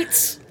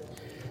retreats.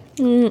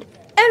 And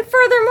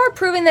furthermore,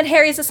 proving that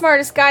Harry's the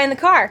smartest guy in the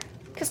car.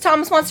 Because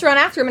Thomas wants to run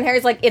after him, and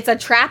Harry's like, it's a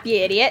trap, you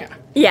idiot.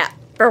 Yeah.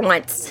 For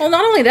once. Well,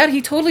 not only that,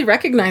 he totally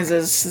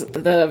recognizes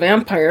the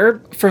vampire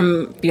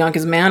from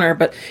Bianca's manor,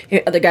 but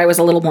the guy was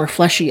a little more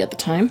fleshy at the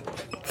time.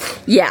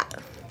 Yeah.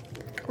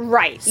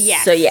 Right,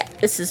 yeah. So,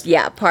 this is,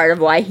 part of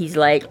why he's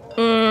like,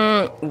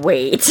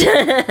 wait.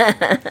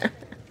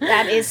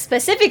 That is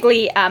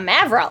specifically a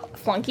Maverick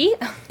flunky.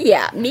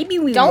 Yeah, maybe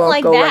we don't won't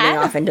like go that. running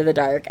off into the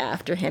dark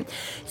after him.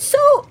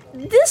 So,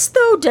 this,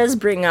 though, does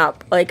bring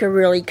up, like,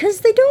 because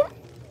they don't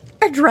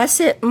address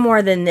it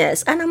more than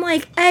this. And I'm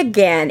like,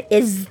 again,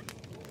 is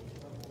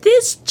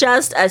this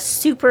just a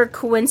super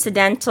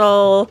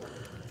coincidental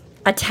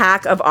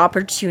attack of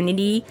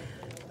opportunity?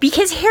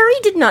 Because Harry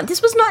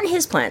this was not in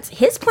his plans.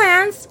 His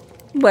plans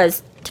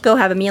was to go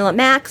have a meal at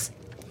Mac's,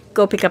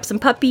 go pick up some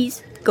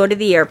puppies, go to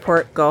the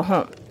airport, go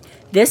home.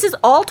 This is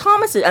all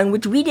Thomas's, and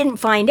which we didn't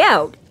find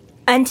out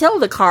until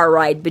the car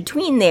ride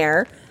between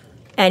there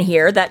and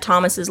here, that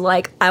Thomas is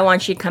like, I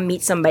want you to come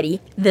meet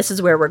somebody. This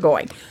is where we're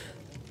going.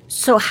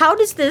 So how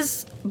does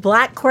this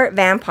Black Court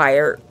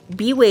vampire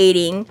be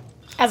waiting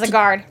As a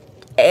guard.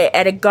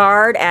 At a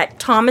guard at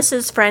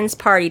Thomas's friend's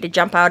party to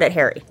jump out at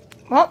Harry?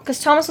 Well,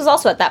 because Thomas was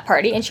also at that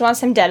party, and she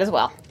wants him dead as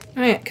well.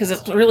 Right, because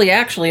it's really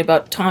actually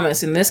about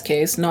Thomas in this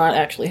case, not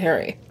actually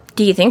Harry.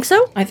 Do you think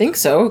so? I think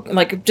so.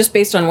 Like, just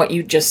based on what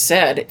you just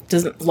said, it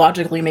doesn't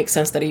logically make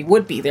sense that he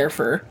would be there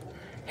for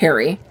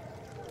Harry.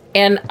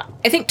 And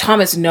I think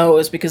Thomas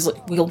knows, because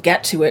we'll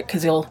get to it,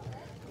 because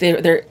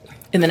they're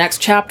in the next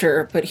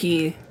chapter, but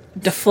he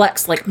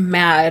deflects like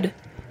mad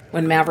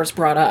when Maverick's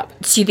brought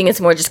up. So you think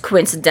it's more just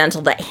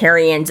coincidental that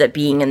Harry ends up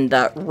being in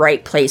the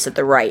right place at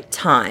the right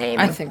time?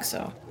 I think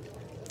so.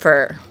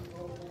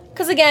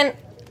 Because again,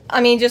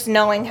 I mean, just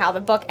knowing how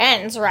the book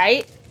ends,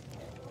 right?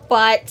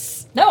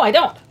 But... No, I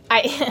don't.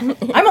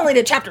 I'm only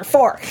to chapter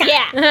 4.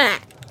 Yeah.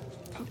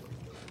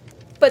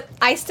 But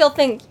I still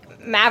think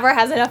Maverick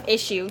has enough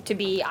issue to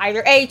be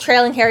either A,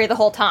 trailing Harry the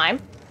whole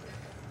time,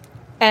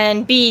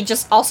 and B,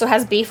 just also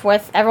has beef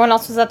with everyone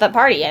else who's at that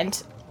party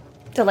and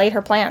delayed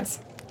her plans.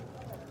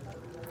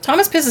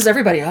 Thomas pisses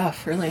everybody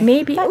off, really.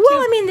 Maybe. That Well, too.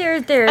 I mean,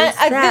 there's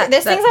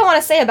There's things I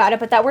want to say about it,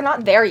 but that we're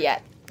not there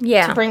yet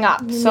to bring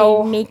up.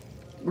 So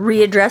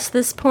readdress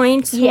this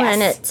point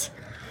when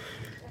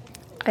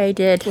I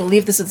did. We'll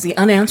leave this as the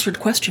unanswered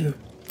question.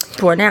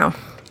 For now.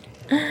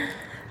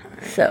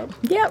 So,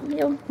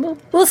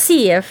 we'll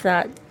see if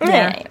that...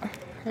 Yeah.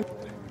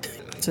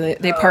 So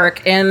they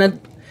park,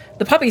 and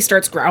the puppy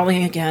starts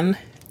growling again.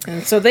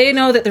 And so they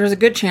know that there's a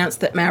good chance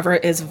that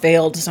Maverick is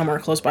veiled somewhere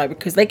close by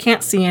because they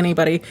can't see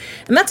anybody.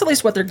 And that's at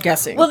least what they're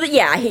guessing. Well,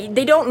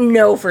 they don't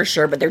know for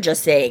sure, but they're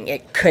just saying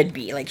it could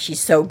be. Like, she's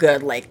so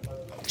good, like,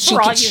 she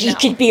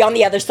could be on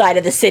the other side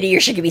of the city, or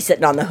she could be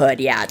sitting on the hood.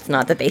 Yeah, it's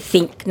not that they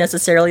think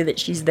necessarily that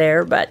she's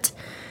there, but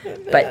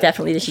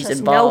definitely that she's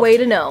involved. No way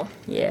to know.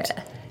 Yeah.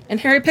 And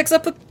Harry picks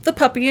up the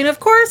puppy, and of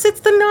course it's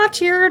the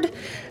notch-eared,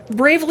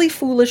 bravely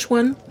foolish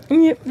one.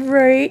 Yeah,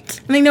 right.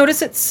 And they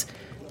notice it's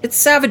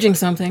savaging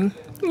something.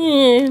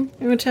 Yeah.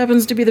 Which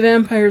happens to be the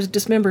vampire's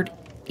dismembered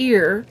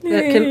ear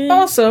that can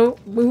also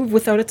move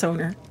without its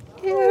owner.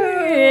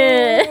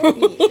 Yeah.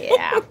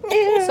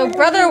 So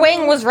Brother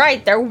Wang was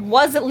right. There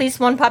was at least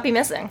one puppy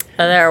missing.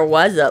 There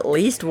was at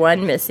least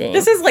one missing.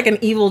 This is like an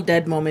Evil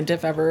Dead moment,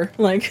 if ever.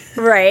 Like,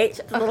 right?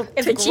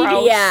 It's Pachita,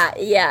 gross.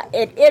 Yeah.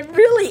 It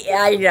really.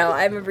 I know.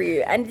 I remember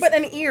you. but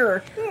an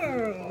ear.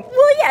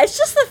 Well, yeah. It's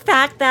just the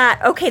fact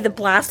that the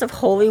blast of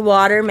holy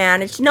water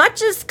managed not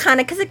just kind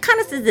of because it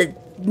kind of says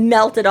that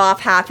melted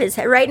off half his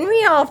head, right? And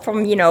we all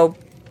from,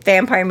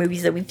 vampire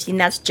movies that we've seen,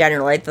 that's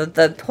general, like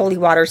the holy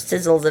water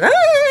sizzles and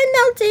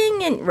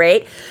melting, and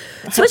right.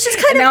 So it's just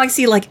kind of, now I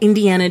see like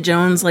Indiana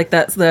Jones, like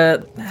that's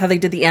how they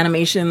did the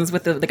animations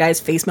with the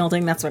guy's face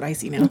melting. That's what I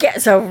see now. Yeah.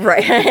 So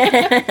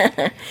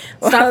right.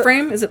 Stop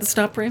frame? Is it the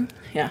stop frame?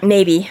 Yeah.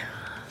 Maybe.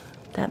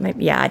 That might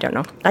be. Yeah, I don't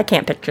know. I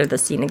can't picture the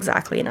scene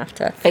exactly enough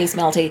to face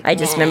melty. I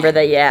just remember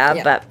that.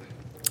 Yeah. But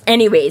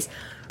anyways.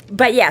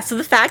 But yeah, so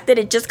the fact that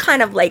it just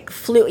kind of like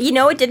flew,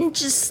 it didn't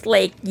just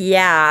like,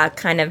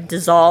 kind of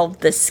dissolve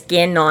the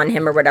skin on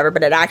him or whatever,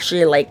 but it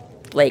actually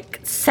like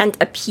sent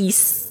a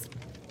piece,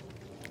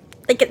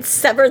 like it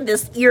severed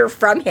this ear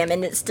from him,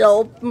 and it's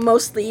still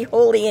mostly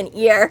wholly an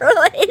ear.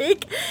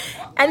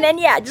 And then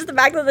just the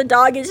fact that the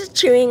dog is just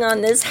chewing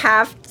on this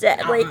half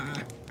dead, like.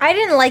 I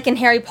didn't like in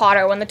Harry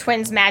Potter when the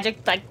twins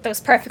magic like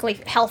those perfectly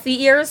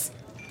healthy ears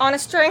on a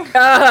string.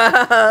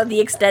 The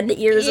extended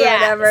ears or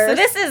whatever. So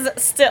this is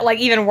still like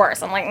even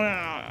worse. I'm like,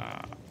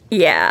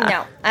 yeah.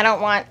 No, I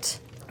don't want.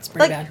 It's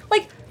pretty bad.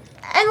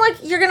 And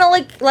you're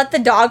gonna let the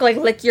dog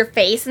lick your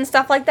face and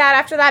stuff like that.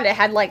 After that, it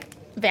had like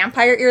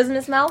vampire ears in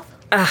his mouth.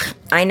 Ugh,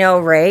 I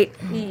know, right?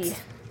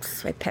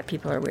 That's why pet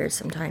people are weird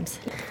sometimes.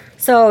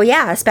 So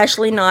yeah,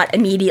 especially not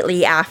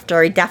immediately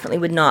after. I definitely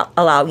would not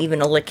allow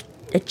even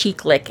a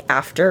cheek lick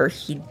after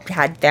he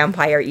had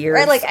vampire ears.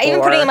 Right, like even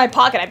putting it in my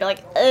pocket, I'd be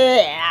like,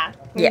 ugh.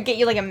 Get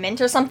you like a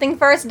mint or something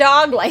first,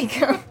 dog. Like,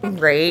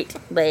 right,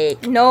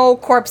 like no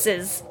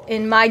corpses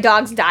in my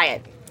dog's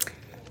diet.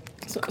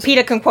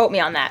 PETA can quote me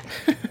on that.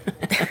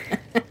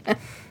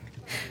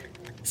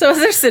 So as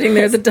they're sitting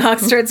there, the dog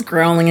starts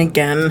growling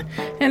again,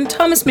 and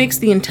Thomas makes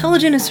the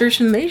intelligent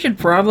assertion they should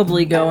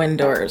probably go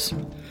indoors.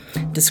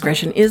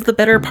 Discretion is the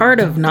better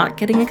part of not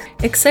getting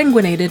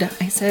exsanguinated,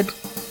 I said.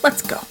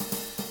 Let's go.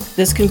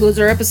 This concludes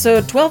our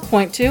episode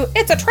 12.2,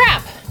 It's a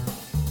Trap!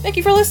 Thank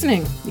you for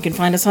listening. You can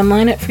find us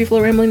online at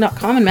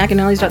freeflowrambling.com and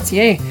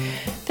McAnallys.ca.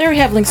 There we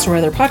have links to our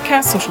other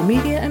podcasts, social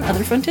media, and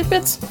other fun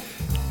tidbits.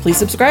 Please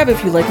subscribe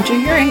if you like what you're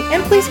hearing,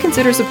 and please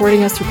consider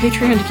supporting us through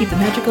Patreon to keep the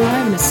magic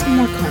alive and to see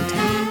more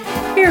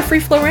content. We are Free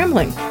Flow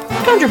Rambling.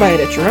 Conjure by it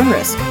at your own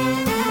risk.